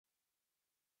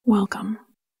Welcome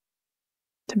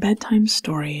to Bedtime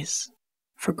Stories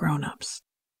for Grown-Ups,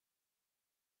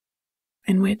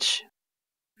 in which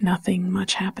nothing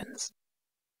much happens.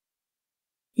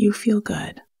 You feel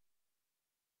good,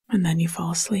 and then you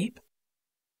fall asleep.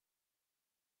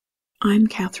 I'm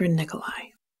Kathryn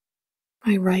Nicolai.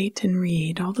 I write and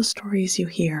read all the stories you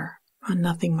hear on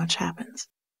Nothing Much Happens.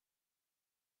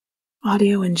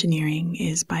 Audio engineering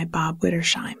is by Bob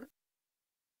Wittersheim.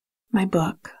 My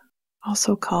book,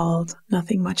 also called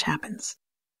Nothing Much Happens,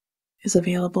 is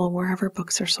available wherever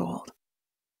books are sold.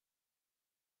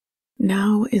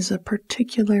 Now is a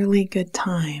particularly good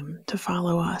time to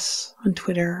follow us on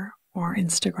Twitter or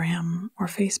Instagram or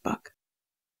Facebook.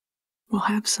 We'll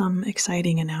have some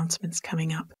exciting announcements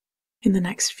coming up in the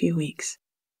next few weeks,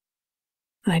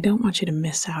 and I don't want you to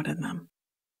miss out on them,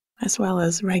 as well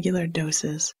as regular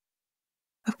doses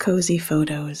of cozy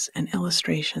photos and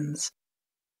illustrations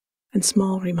and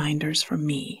small reminders from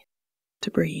me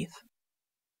to breathe.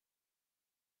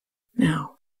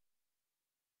 Now,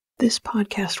 this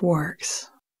podcast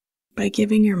works by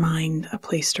giving your mind a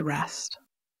place to rest,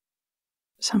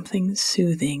 something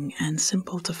soothing and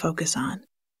simple to focus on,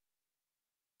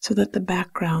 so that the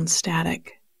background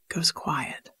static goes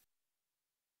quiet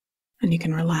and you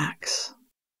can relax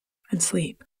and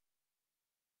sleep.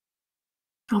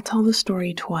 I'll tell the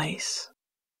story twice,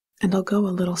 and I'll go a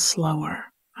little slower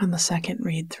on the second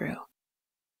read-through.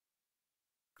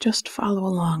 Just follow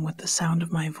along with the sound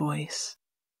of my voice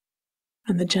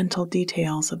and the gentle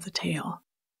details of the tale.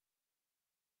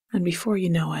 And before you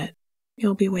know it,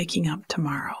 you'll be waking up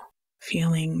tomorrow,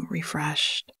 feeling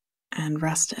refreshed and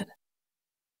rested.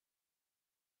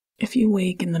 If you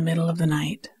wake in the middle of the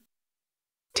night,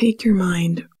 take your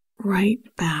mind right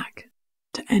back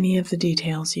to any of the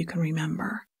details you can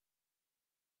remember,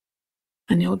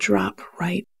 and you'll drop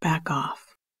right back off.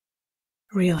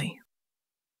 Really.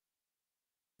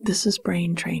 This is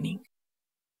brain training.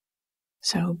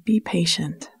 So be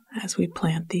patient as we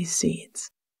plant these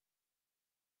seeds.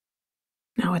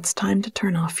 Now it's time to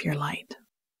turn off your light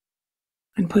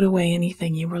and put away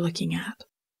anything you were looking at.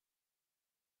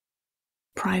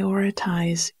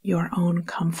 Prioritize your own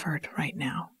comfort right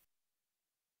now.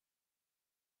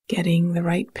 Getting the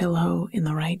right pillow in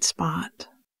the right spot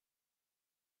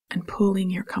and pulling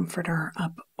your comforter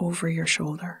up over your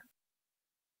shoulder.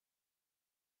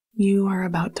 You are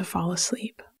about to fall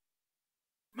asleep,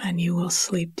 and you will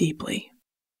sleep deeply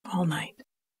all night.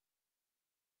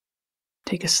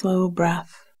 Take a slow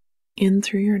breath in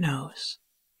through your nose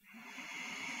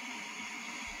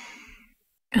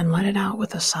and let it out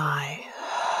with a sigh.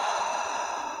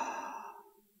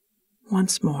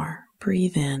 Once more,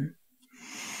 breathe in.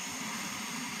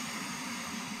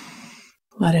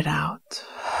 Let it out.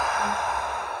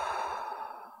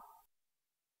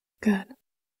 Good.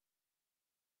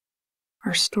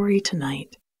 Our story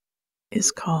tonight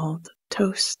is called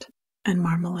Toast and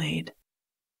Marmalade,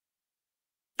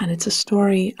 and it's a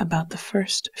story about the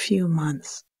first few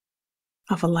months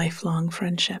of a lifelong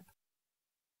friendship.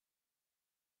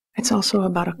 It's also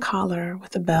about a collar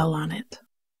with a bell on it,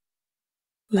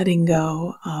 letting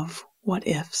go of what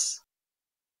ifs,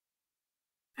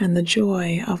 and the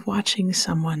joy of watching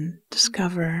someone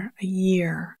discover a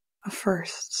year of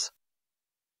firsts.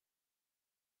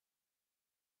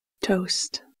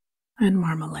 Toast and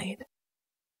Marmalade.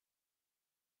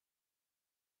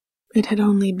 It had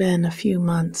only been a few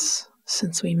months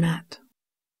since we met,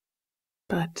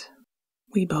 but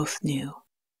we both knew.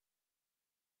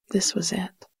 This was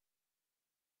it.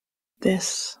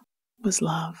 This was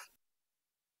love.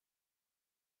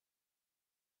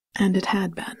 And it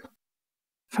had been,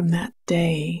 from that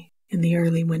day in the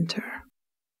early winter,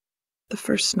 the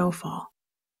first snowfall,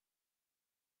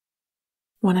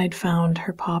 when I'd found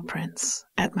her paw prints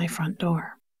at my front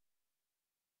door,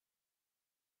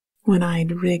 when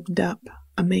I'd rigged up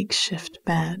a makeshift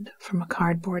bed from a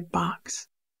cardboard box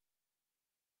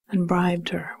and bribed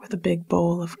her with a big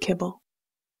bowl of kibble.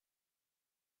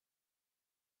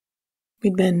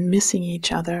 We'd been missing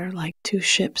each other like two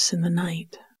ships in the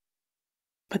night,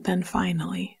 but then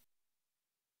finally,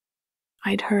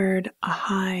 I'd heard a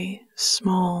high,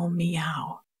 small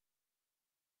meow,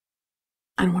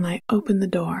 and when I opened the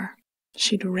door,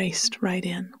 she'd raced right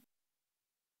in.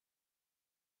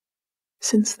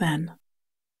 Since then,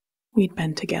 we'd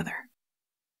been together.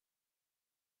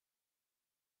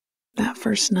 That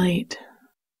first night,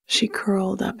 she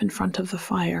curled up in front of the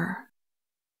fire,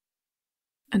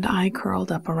 and I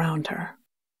curled up around her.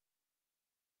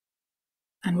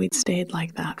 And we'd stayed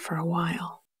like that for a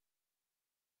while.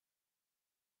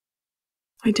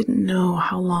 I didn't know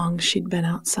how long she'd been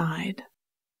outside,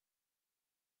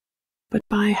 but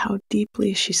by how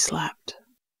deeply she slept,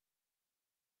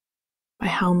 by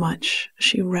how much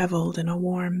she reveled in a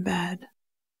warm bed,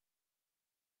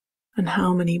 and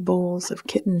how many bowls of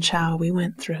kitten chow we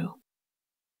went through.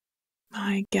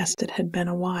 I guessed it had been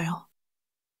a while.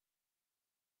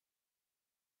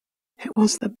 It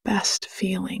was the best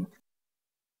feeling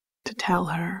to tell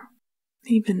her,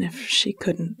 even if she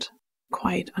couldn't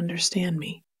quite understand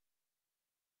me,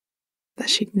 that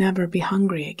she'd never be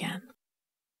hungry again,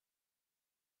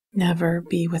 never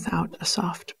be without a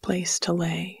soft place to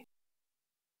lay,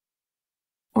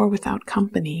 or without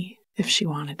company if she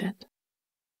wanted it.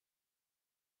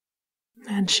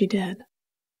 And she did.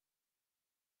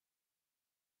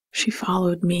 She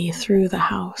followed me through the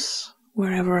house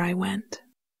wherever I went.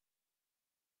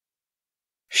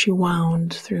 She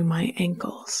wound through my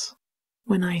ankles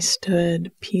when I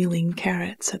stood peeling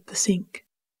carrots at the sink.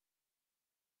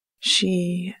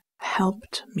 She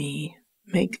helped me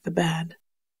make the bed,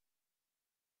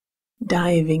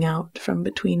 diving out from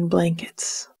between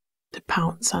blankets to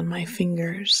pounce on my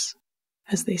fingers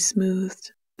as they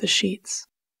smoothed the sheets.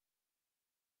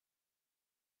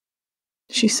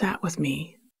 She sat with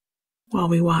me while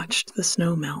we watched the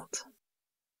snow melt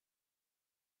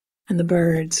and the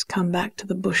birds come back to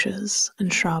the bushes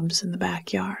and shrubs in the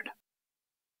backyard.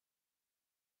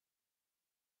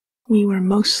 We were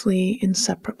mostly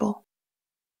inseparable,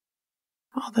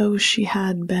 although she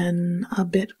had been a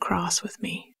bit cross with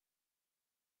me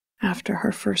after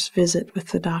her first visit with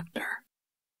the doctor.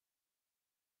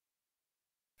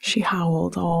 She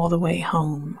howled all the way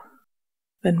home,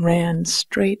 then ran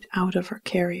straight out of her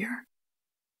carrier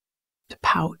to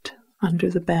pout under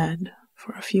the bed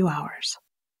for a few hours.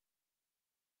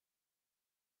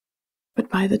 But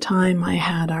by the time I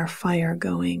had our fire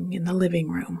going in the living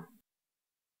room,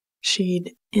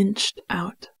 she'd inched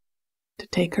out to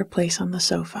take her place on the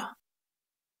sofa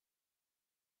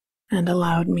and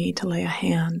allowed me to lay a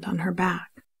hand on her back.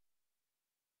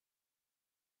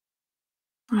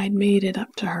 I'd made it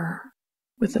up to her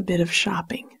with a bit of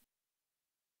shopping.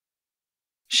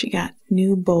 She got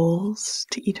new bowls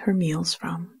to eat her meals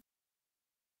from,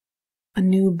 a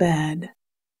new bed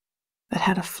that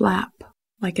had a flap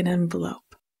like an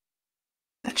envelope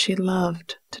that she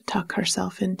loved to tuck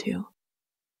herself into,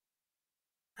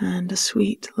 and a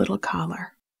sweet little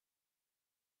collar.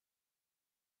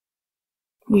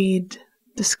 We'd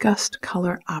discussed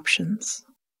color options,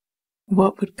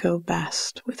 what would go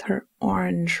best with her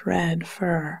orange-red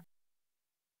fur,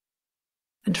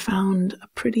 and found a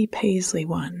pretty paisley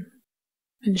one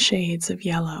in shades of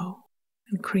yellow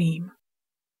and cream.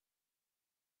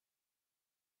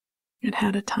 It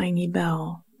had a tiny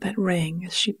bell that rang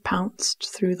as she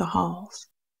pounced through the halls,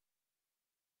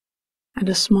 and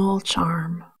a small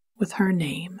charm with her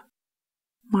name,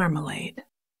 Marmalade,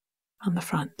 on the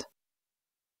front,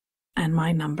 and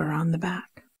my number on the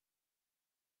back.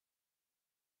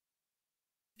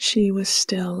 She was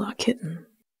still a kitten,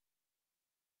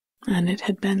 and it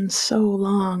had been so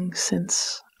long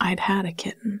since I'd had a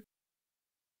kitten.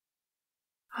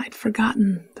 I'd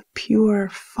forgotten the pure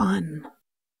fun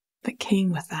that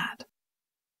came with that.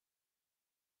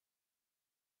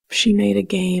 She made a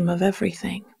game of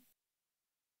everything.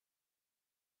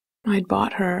 I'd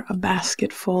bought her a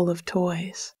basket full of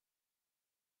toys,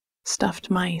 stuffed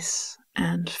mice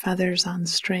and feathers on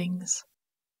strings.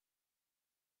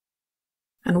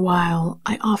 And while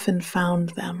I often found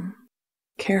them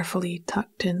carefully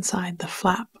tucked inside the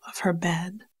flap of her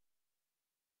bed,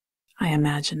 I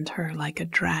imagined her like a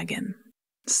dragon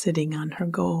sitting on her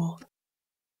gold.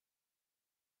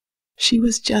 She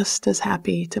was just as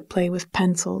happy to play with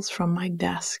pencils from my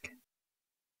desk,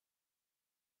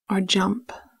 or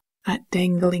jump at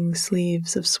dangling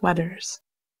sleeves of sweaters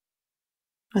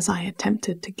as I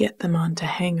attempted to get them onto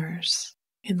hangers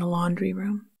in the laundry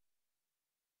room.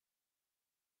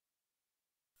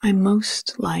 I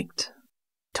most liked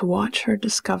to watch her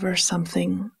discover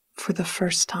something for the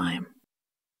first time.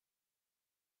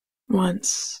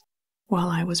 Once, while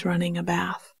I was running a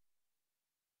bath,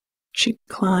 she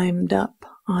climbed up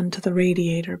onto the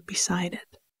radiator beside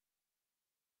it,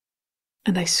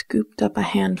 and I scooped up a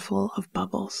handful of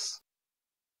bubbles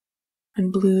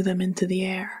and blew them into the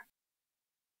air.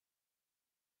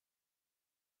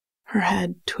 Her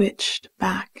head twitched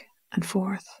back and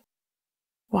forth,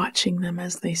 watching them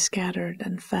as they scattered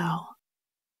and fell.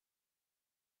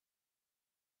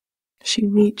 She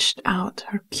reached out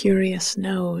her curious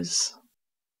nose,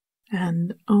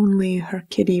 and only her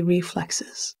kitty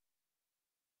reflexes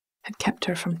had kept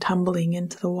her from tumbling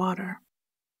into the water.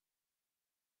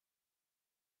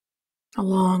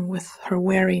 Along with her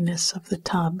wariness of the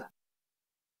tub,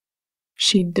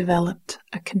 she'd developed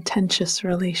a contentious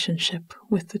relationship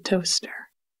with the toaster.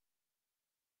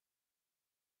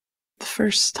 The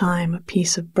first time a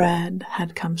piece of bread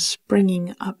had come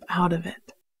springing up out of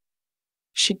it,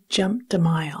 she'd jumped a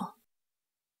mile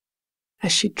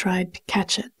as she tried to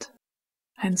catch it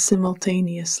and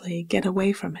simultaneously get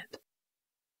away from it.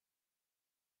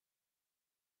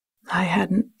 I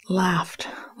hadn't laughed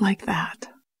like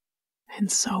that in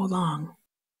so long.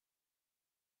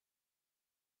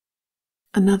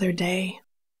 Another day,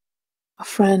 a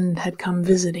friend had come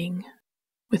visiting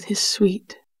with his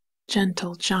sweet,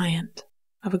 gentle giant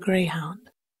of a greyhound.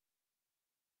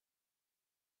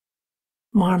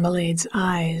 Marmalade's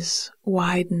eyes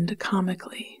widened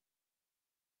comically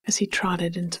as he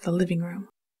trotted into the living room.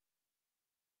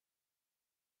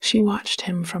 She watched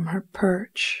him from her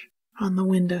perch on the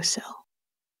windowsill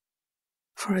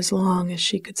for as long as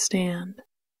she could stand,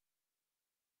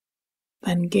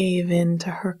 then gave in to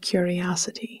her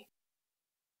curiosity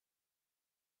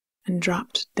and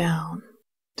dropped down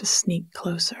to sneak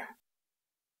closer.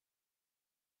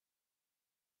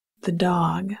 The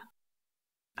dog,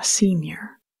 a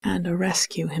senior and a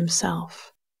rescue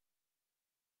himself,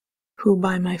 who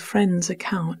by my friend's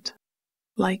account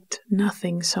liked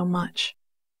nothing so much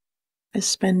as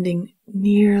spending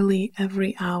nearly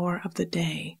every hour of the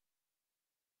day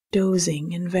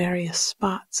dozing in various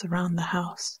spots around the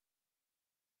house,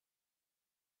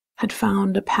 had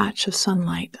found a patch of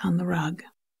sunlight on the rug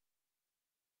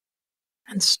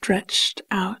and stretched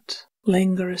out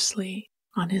languorously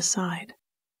on his side.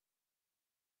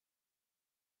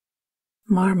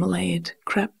 Marmalade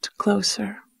crept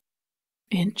closer,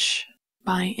 inch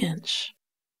by inch,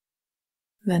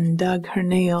 then dug her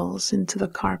nails into the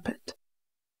carpet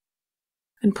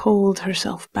and pulled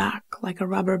herself back like a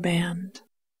rubber band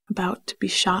about to be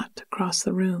shot across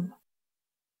the room.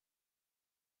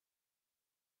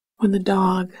 When the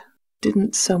dog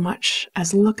didn't so much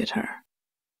as look at her,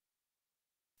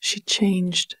 she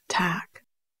changed tack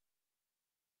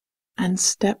and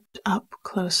stepped up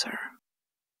closer,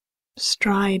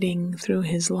 striding through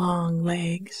his long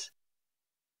legs,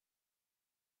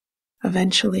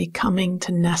 eventually coming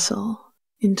to nestle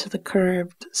into the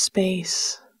curved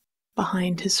space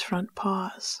behind his front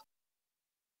paws.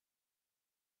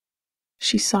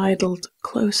 She sidled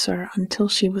closer until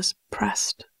she was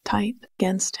pressed tight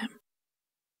against him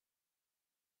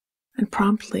and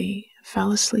promptly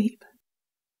fell asleep.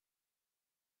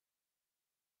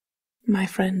 My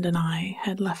friend and I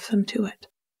had left them to it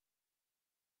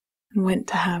and went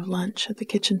to have lunch at the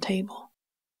kitchen table.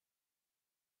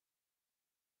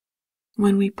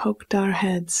 When we poked our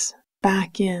heads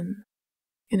back in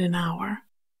an hour,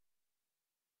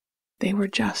 they were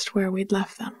just where we'd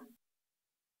left them.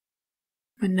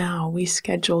 And now we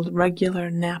scheduled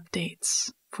regular nap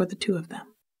dates for the two of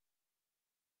them.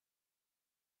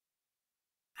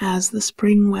 As the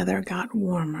spring weather got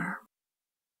warmer,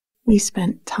 we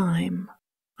spent time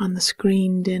on the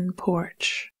screened-in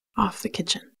porch off the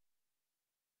kitchen.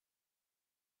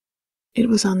 It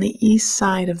was on the east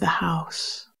side of the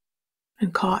house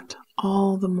and caught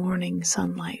all the morning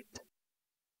sunlight,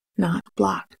 not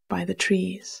blocked by the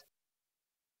trees.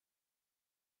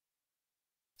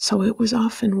 So it was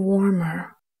often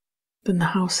warmer than the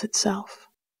house itself.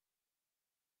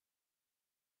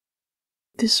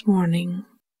 This morning,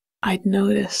 I'd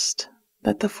noticed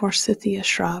that the forsythia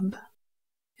shrub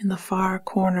in the far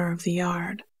corner of the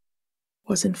yard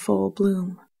was in full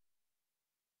bloom.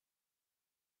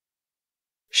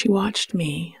 She watched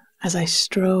me as I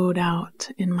strode out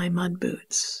in my mud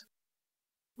boots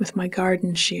with my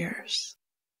garden shears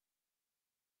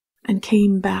and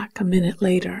came back a minute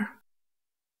later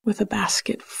with a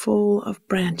basket full of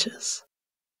branches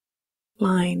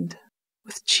lined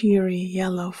with cheery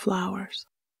yellow flowers.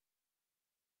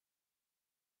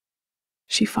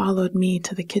 She followed me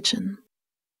to the kitchen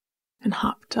and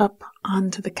hopped up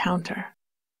onto the counter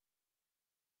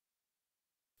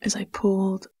as I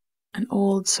pulled an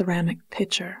old ceramic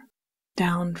pitcher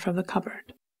down from the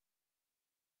cupboard.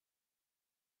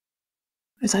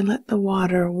 As I let the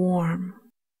water warm,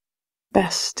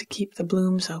 best to keep the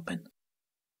blooms open,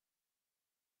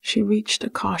 she reached a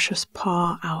cautious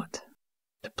paw out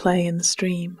to play in the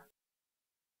stream.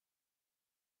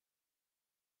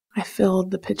 I filled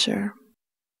the pitcher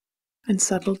and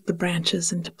settled the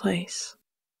branches into place.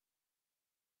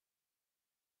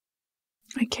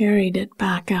 I carried it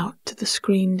back out to the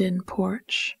screened-in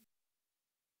porch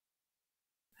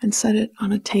and set it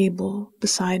on a table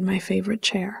beside my favorite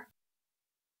chair.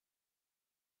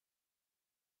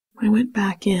 I went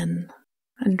back in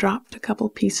and dropped a couple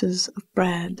pieces of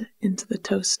bread into the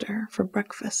toaster for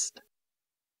breakfast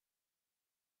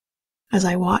as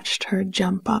I watched her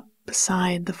jump up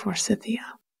beside the forsythia.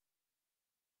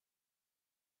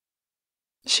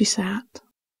 She sat,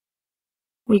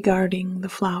 regarding the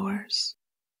flowers,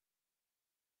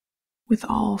 with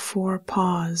all 4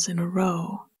 paws in a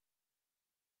row,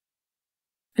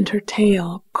 and her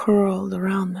tail curled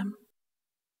around them.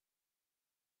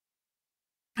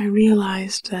 I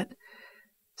realized that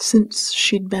since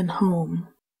she'd been home,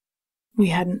 we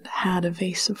hadn't had a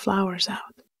vase of flowers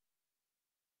out.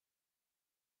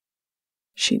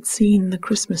 She'd seen the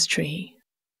Christmas tree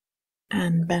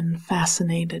and been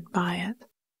fascinated by it.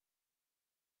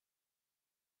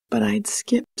 But I'd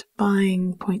skipped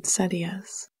buying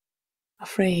poinsettias,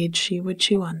 afraid she would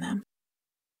chew on them.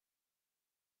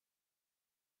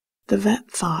 The vet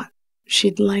thought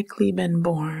she'd likely been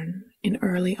born in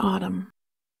early autumn,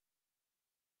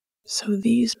 so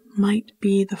these might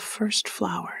be the first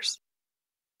flowers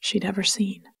she'd ever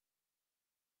seen.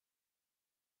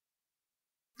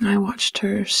 I watched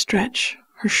her stretch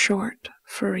her short,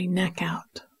 furry neck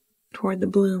out toward the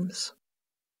blooms.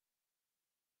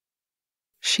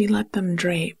 She let them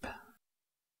drape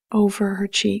over her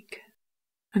cheek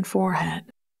and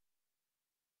forehead,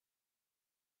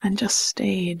 and just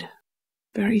stayed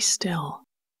very still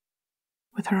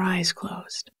with her eyes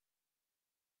closed.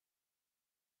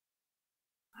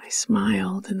 I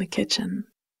smiled in the kitchen,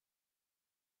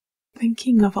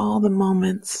 thinking of all the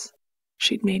moments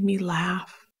she'd made me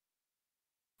laugh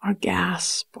or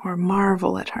gasp or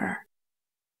marvel at her,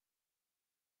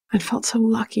 and felt so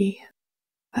lucky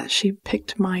that she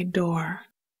picked my door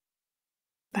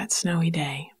that snowy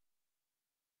day.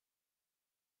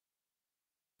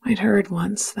 I'd heard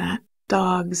once that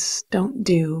dogs don't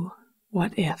do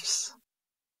what ifs,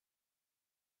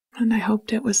 and I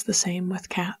hoped it was the same with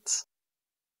cats.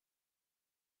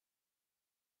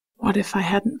 What if I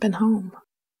hadn't been home?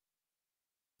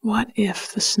 What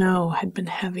if the snow had been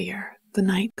heavier, the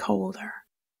night colder?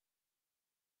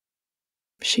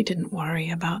 She didn't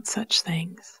worry about such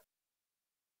things.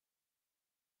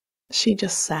 She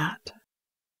just sat,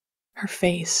 her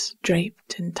face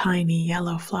draped in tiny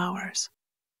yellow flowers,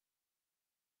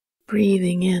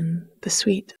 breathing in the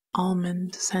sweet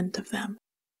almond scent of them.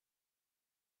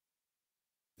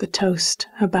 The toast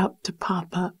about to pop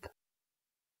up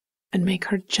and make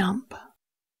her jump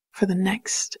for the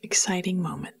next exciting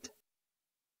moment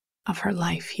of her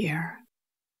life here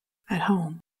at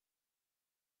home.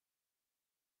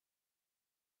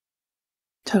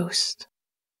 Toast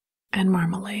and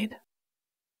marmalade.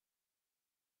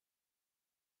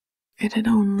 It had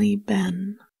only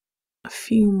been a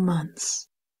few months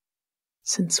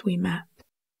since we met,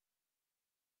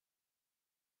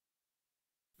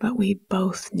 but we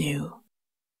both knew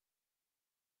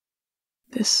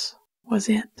this was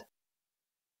it.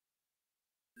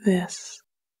 This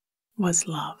was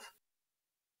love.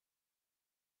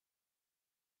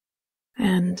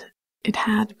 And it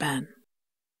had been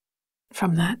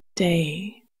from that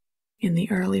day in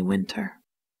the early winter,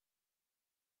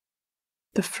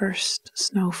 the first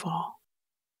snowfall,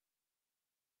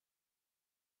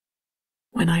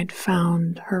 when I'd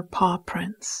found her paw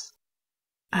prints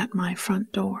at my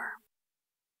front door,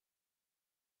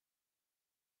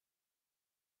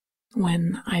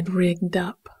 when I'd rigged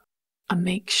up a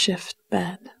makeshift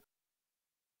bed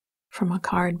from a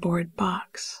cardboard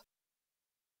box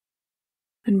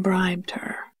and bribed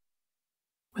her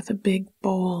with a big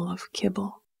bowl of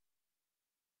kibble.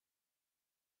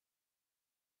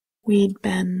 We'd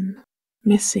been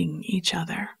missing each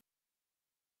other,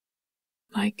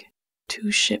 like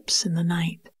 2 ships in the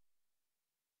night.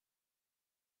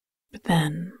 But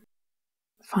then,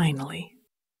 finally,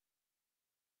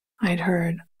 I'd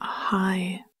heard a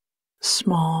high,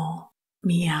 small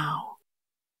meow.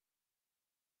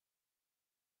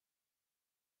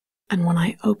 And when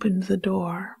I opened the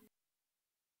door,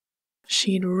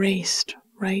 she'd raced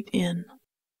right in.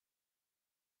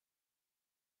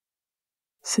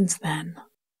 Since then,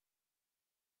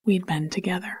 we'd been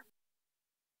together.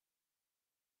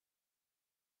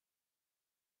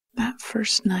 That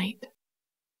first night,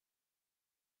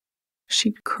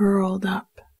 she'd curled up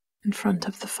in front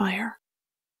of the fire,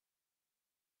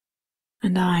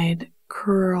 and I'd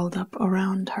curled up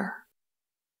around her.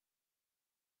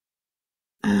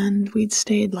 And we'd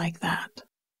stayed like that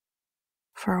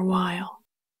for a while.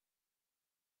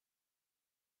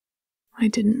 I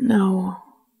didn't know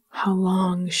how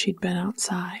long she'd been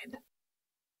outside,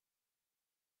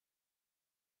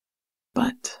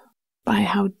 but by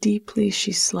how deeply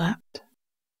she slept,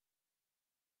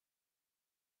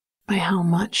 by how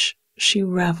much she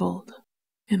reveled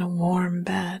in a warm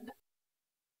bed,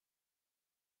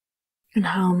 and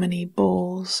how many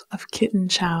bowls of kitten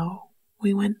chow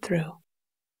we went through.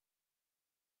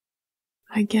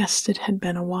 I guessed it had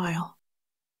been a while.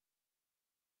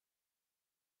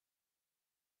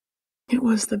 It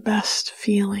was the best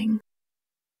feeling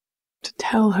to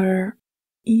tell her,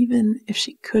 even if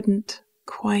she couldn't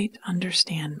quite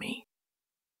understand me,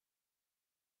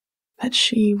 that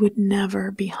she would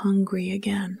never be hungry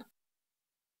again.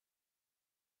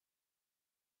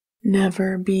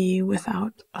 Never be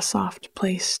without a soft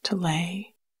place to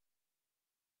lay,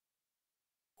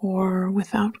 or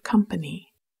without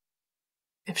company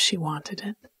if she wanted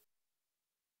it.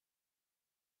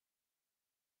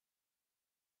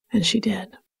 And she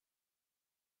did.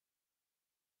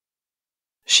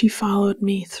 She followed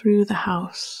me through the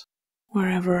house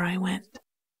wherever I went.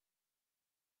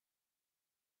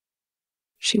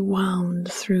 She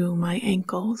wound through my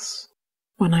ankles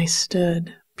when I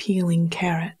stood peeling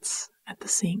carrots at the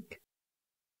sink.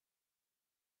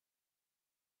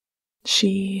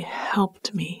 She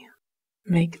helped me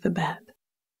make the bed,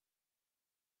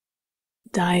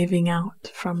 diving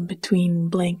out from between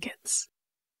blankets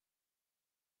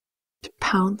to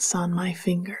pounce on my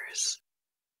fingers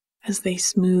as they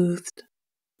smoothed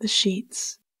the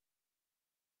sheets.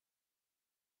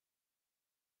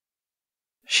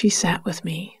 She sat with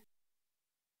me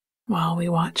while we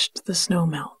watched the snow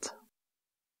melt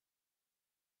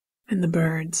and the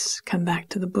birds come back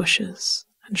to the bushes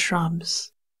and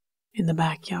shrubs in the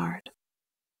backyard.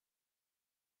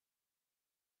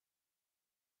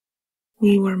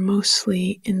 We were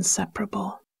mostly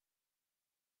inseparable,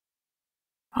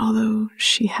 although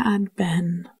she had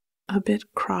been a bit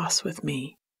cross with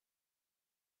me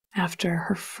after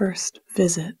her first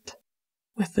visit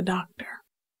with the doctor.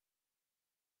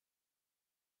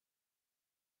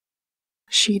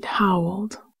 She'd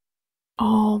howled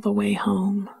all the way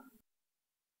home,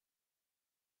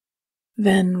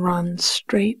 then run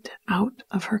straight out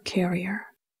of her carrier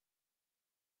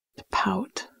to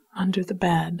pout under the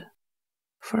bed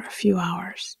for a few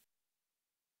hours.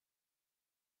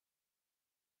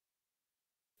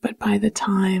 But by the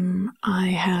time I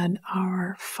had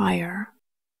our fire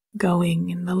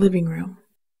going in the living room,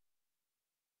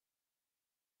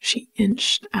 she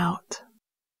inched out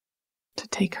to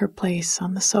take her place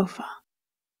on the sofa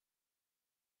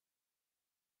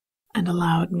and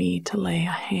allowed me to lay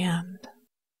a hand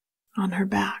on her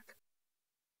back.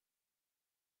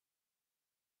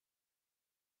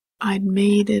 I'd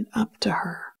made it up to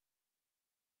her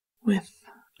with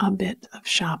a bit of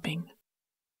shopping.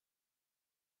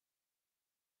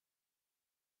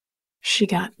 She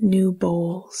got new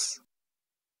bowls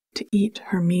to eat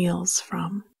her meals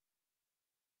from,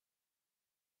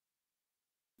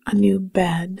 a new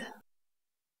bed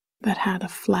that had a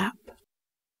flap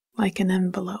like an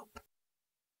envelope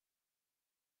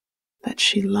that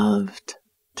she loved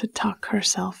to tuck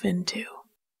herself into,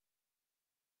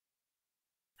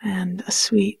 and a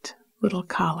sweet little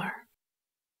collar.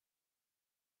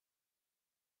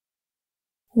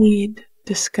 We'd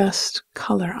discussed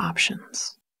color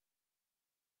options,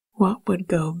 what would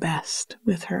go best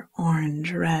with her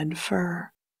orange-red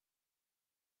fur,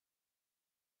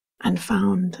 and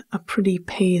found a pretty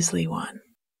paisley one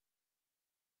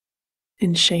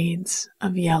in shades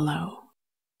of yellow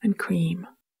and cream.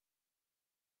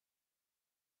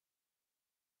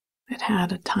 It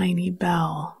had a tiny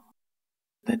bell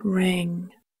that rang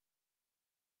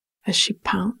as she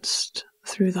pounced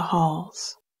through the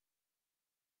halls,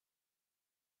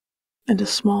 and a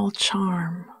small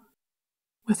charm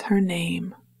with her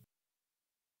name,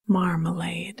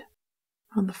 Marmalade,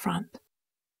 on the front,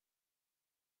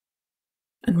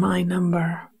 and my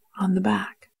number on the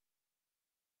back.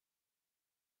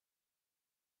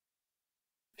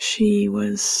 She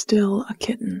was still a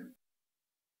kitten,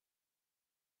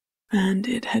 and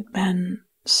it had been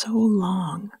so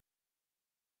long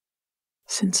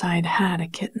since I'd had a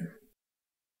kitten.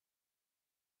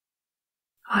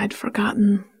 I'd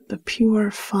forgotten the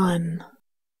pure fun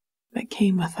that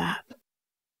came with that.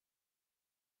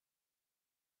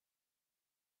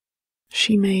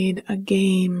 She made a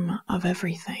game of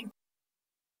everything.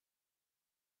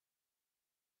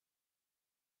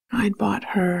 I'd bought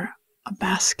her a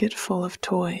basket full of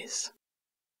toys,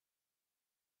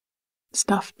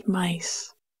 stuffed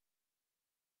mice,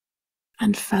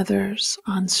 and feathers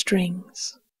on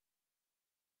strings.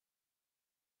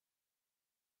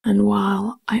 And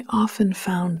while I often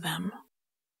found them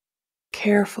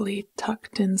carefully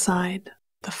tucked inside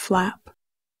the flap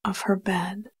of her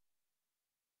bed,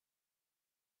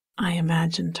 I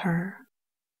imagined her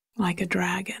like a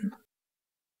dragon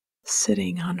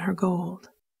sitting on her gold.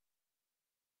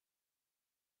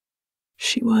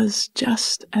 She was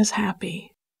just as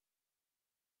happy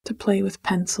to play with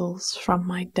pencils from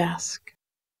my desk,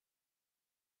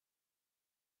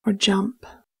 or jump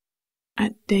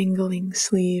at dangling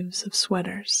sleeves of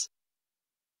sweaters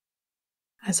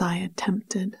as I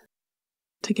attempted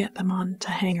to get them onto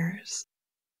hangers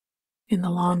in the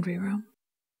laundry room.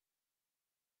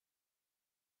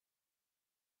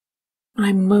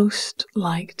 I most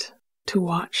liked to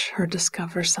watch her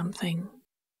discover something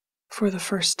for the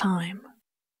first time.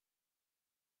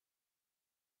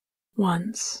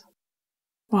 Once,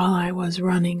 while I was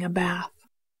running a bath,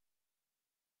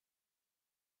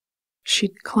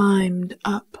 she'd climbed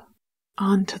up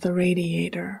onto the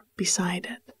radiator beside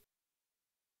it,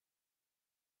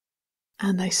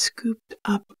 and I scooped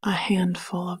up a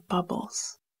handful of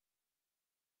bubbles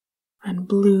and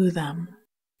blew them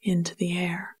into the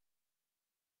air.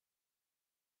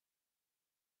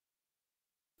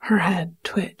 Her head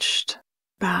twitched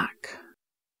back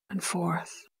and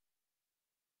forth,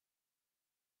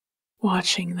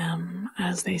 watching them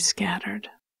as they scattered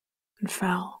and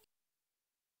fell.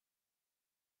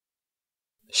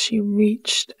 She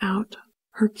reached out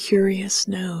her curious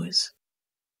nose,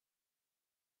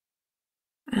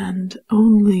 and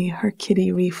only her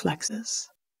kitty reflexes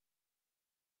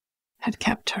had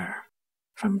kept her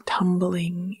from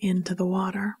tumbling into the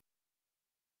water.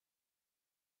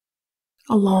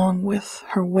 Along with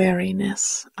her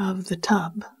wariness of the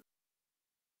tub,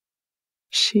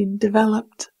 she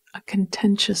developed a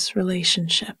contentious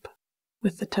relationship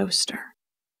with the toaster.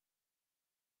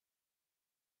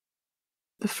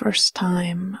 The first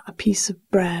time a piece of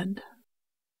bread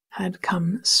had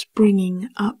come springing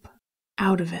up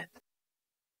out of it,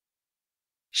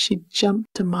 she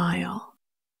jumped a mile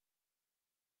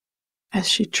as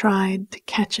she tried to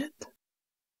catch it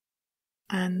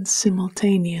and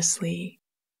simultaneously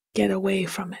get away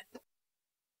from it.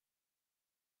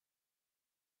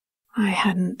 I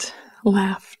hadn't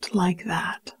laughed like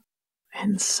that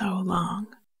in so long.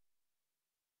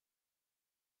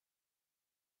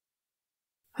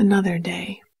 Another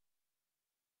day,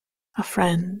 a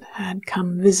friend had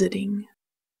come visiting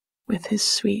with his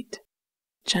sweet,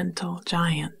 gentle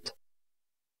giant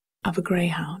of a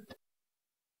greyhound.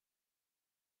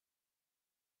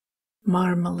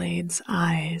 Marmalade's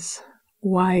eyes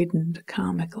widened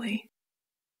comically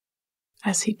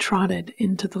as he trotted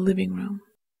into the living room.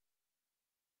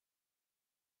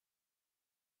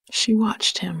 She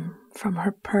watched him from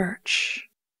her perch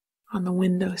on the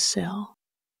windowsill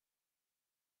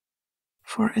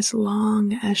for as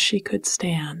long as she could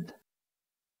stand,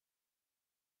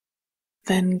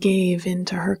 then gave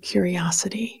into her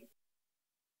curiosity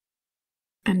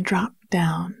and dropped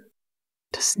down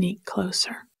to sneak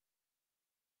closer.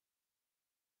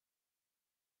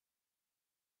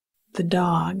 The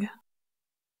dog,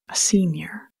 a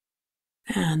senior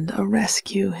and a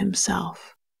rescue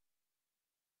himself,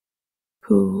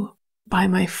 who, by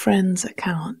my friend's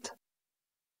account,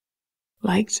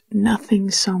 liked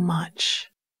nothing so much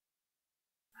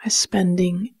as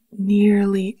spending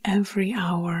nearly every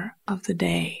hour of the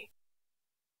day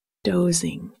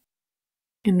dozing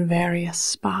in various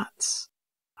spots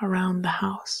around the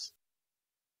house,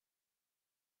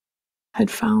 had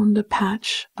found a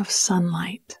patch of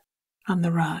sunlight on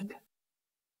the rug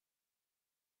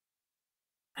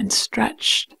and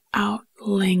stretched out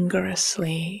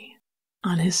languorously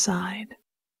on his side.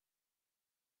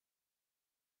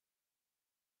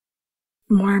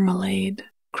 Marmalade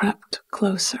crept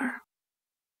closer,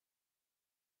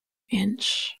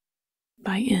 inch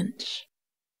by inch,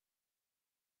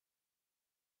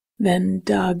 then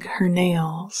dug her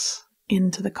nails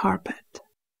into the carpet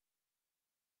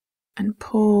and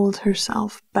pulled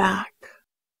herself back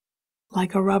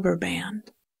like a rubber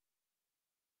band,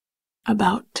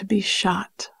 about to be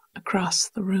shot across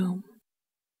the room.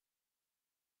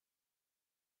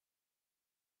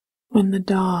 When the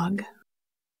dog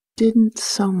didn't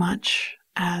so much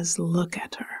as look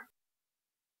at her,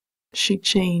 she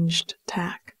changed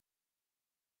tack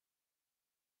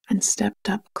and stepped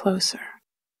up closer,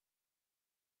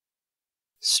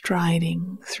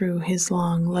 striding through his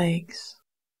long legs,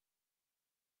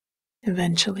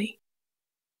 eventually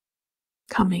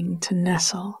coming to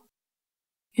nestle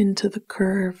into the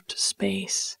curved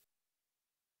space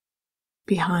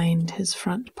behind his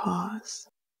front paws.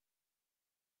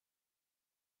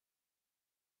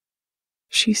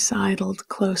 She sidled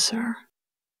closer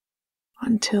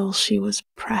until she was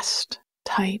pressed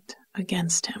tight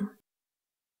against him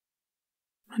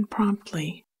and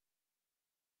promptly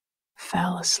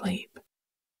fell asleep.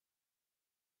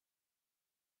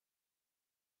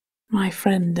 My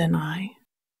friend and I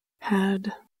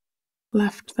had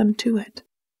left them to it.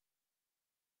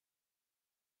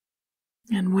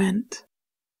 and went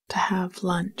to have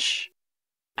lunch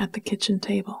at the kitchen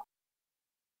table.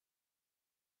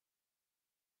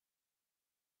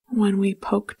 When we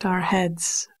poked our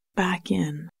heads back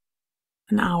in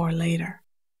an hour later,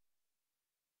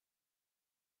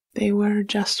 they were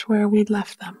just where we'd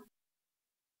left them.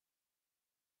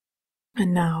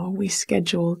 And now we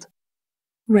scheduled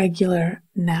regular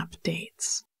nap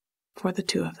dates for the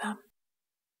two of them.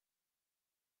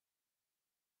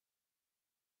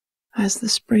 As the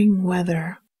spring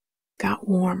weather got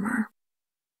warmer,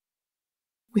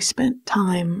 we spent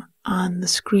time on the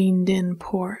screened-in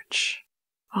porch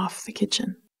off the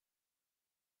kitchen.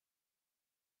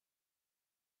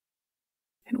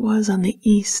 It was on the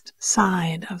east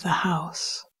side of the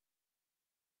house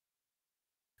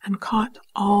and caught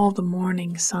all the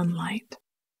morning sunlight,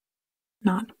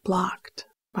 not blocked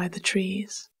by the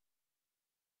trees.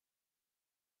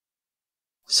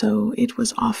 So it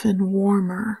was often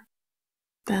warmer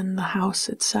than the house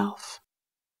itself.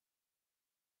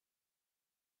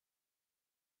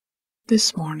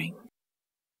 This morning,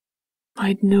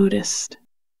 I'd noticed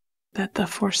that the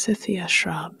forsythia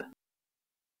shrub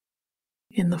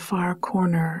in the far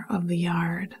corner of the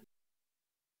yard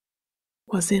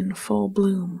was in full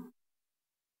bloom.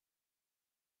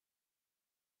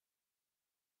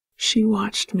 She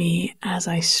watched me as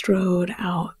I strode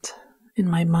out in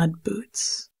my mud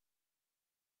boots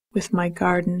with my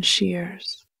garden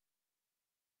shears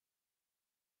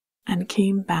and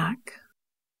came back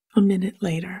a minute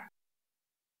later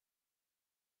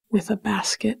with a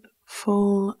basket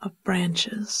full of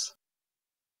branches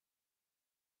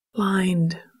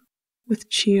lined with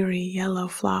cheery yellow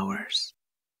flowers.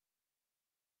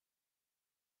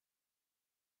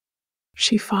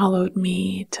 She followed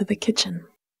me to the kitchen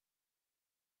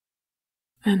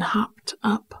and hopped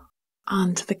up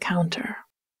onto the counter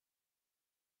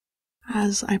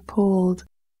as I pulled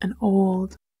an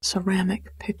old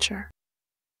ceramic pitcher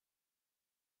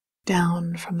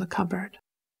down from the cupboard.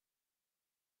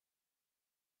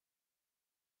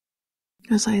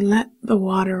 As I let the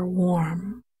water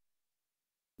warm,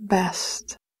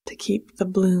 best to keep the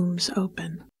blooms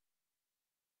open,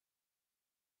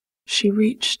 she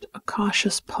reached a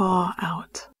cautious paw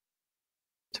out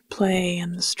to play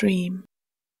in the stream.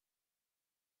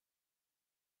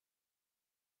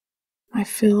 I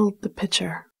filled the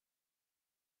pitcher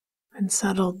and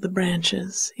settled the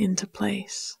branches into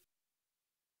place.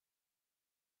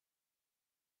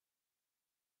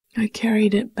 I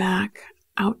carried it back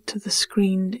out to the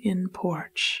screened-in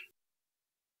porch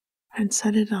and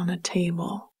set it on a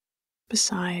table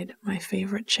beside my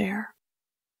favorite chair.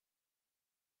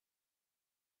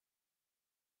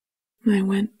 I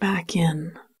went back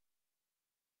in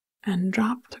and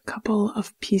dropped a couple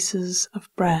of pieces of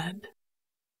bread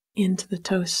into the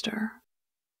toaster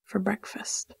for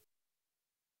breakfast.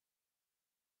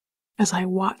 As I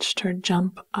watched her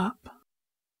jump up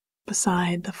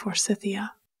beside the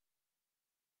forsythia,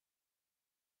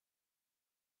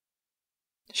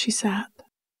 she sat,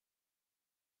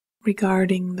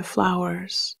 regarding the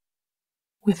flowers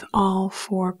with all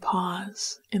four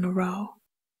paws in a row,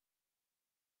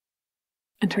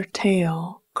 and her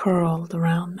tail curled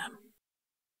around them.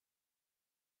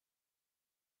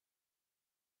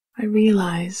 I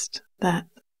realized that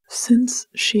since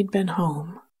she'd been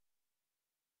home,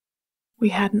 we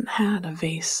hadn't had a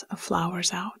vase of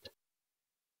flowers out.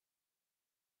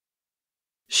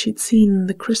 She'd seen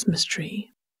the Christmas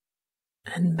tree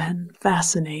and been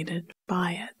fascinated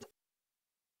by it.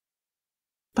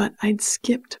 But I'd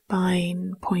skipped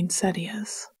buying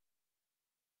poinsettias,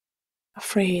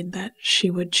 afraid that she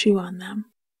would chew on them.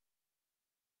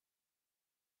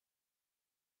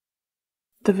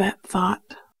 The vet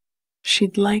thought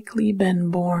she'd likely been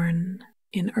born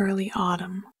in early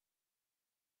autumn,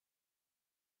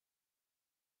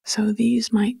 so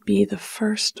these might be the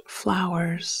first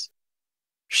flowers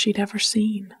she'd ever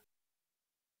seen.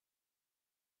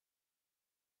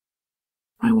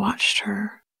 I watched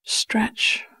her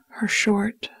stretch her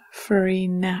short, furry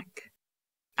neck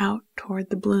out toward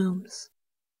the blooms.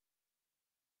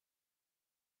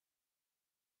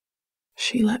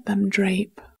 She let them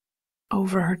drape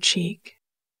over her cheek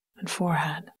and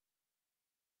forehead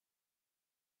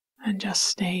and just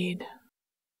stayed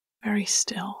very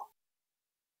still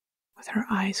with her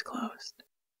eyes closed.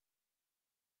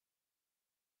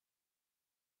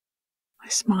 I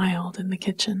smiled in the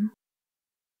kitchen,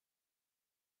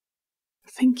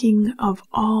 thinking of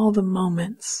all the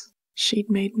moments she'd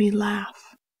made me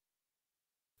laugh,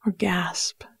 or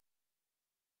gasp,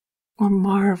 or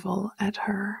marvel at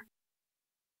her,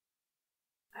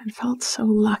 and felt so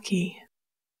lucky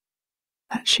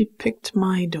that she'd picked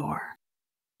my door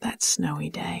that snowy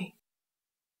day.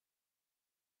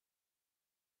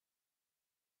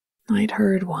 I'd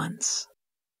heard once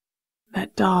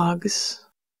that dogs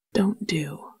don't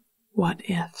do what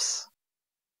ifs,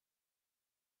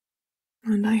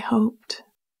 and I hoped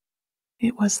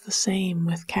it was the same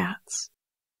with cats.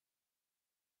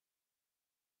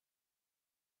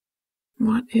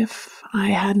 What if I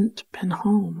hadn't been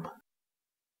home?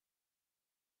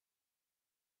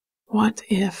 What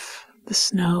if the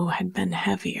snow had been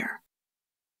heavier,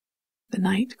 the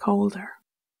night colder?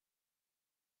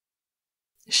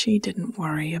 She didn't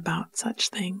worry about such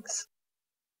things.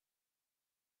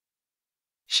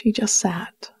 She just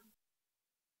sat,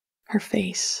 her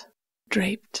face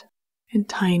draped in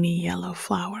tiny yellow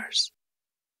flowers,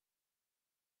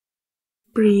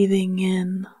 breathing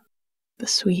in the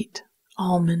sweet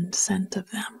almond scent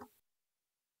of them.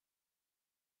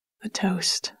 The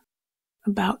toast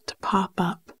about to pop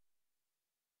up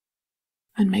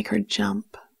and make her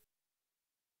jump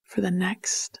for the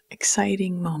next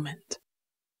exciting moment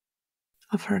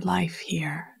of her life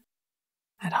here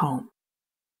at home.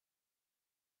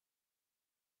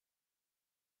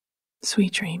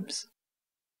 Sweet dreams.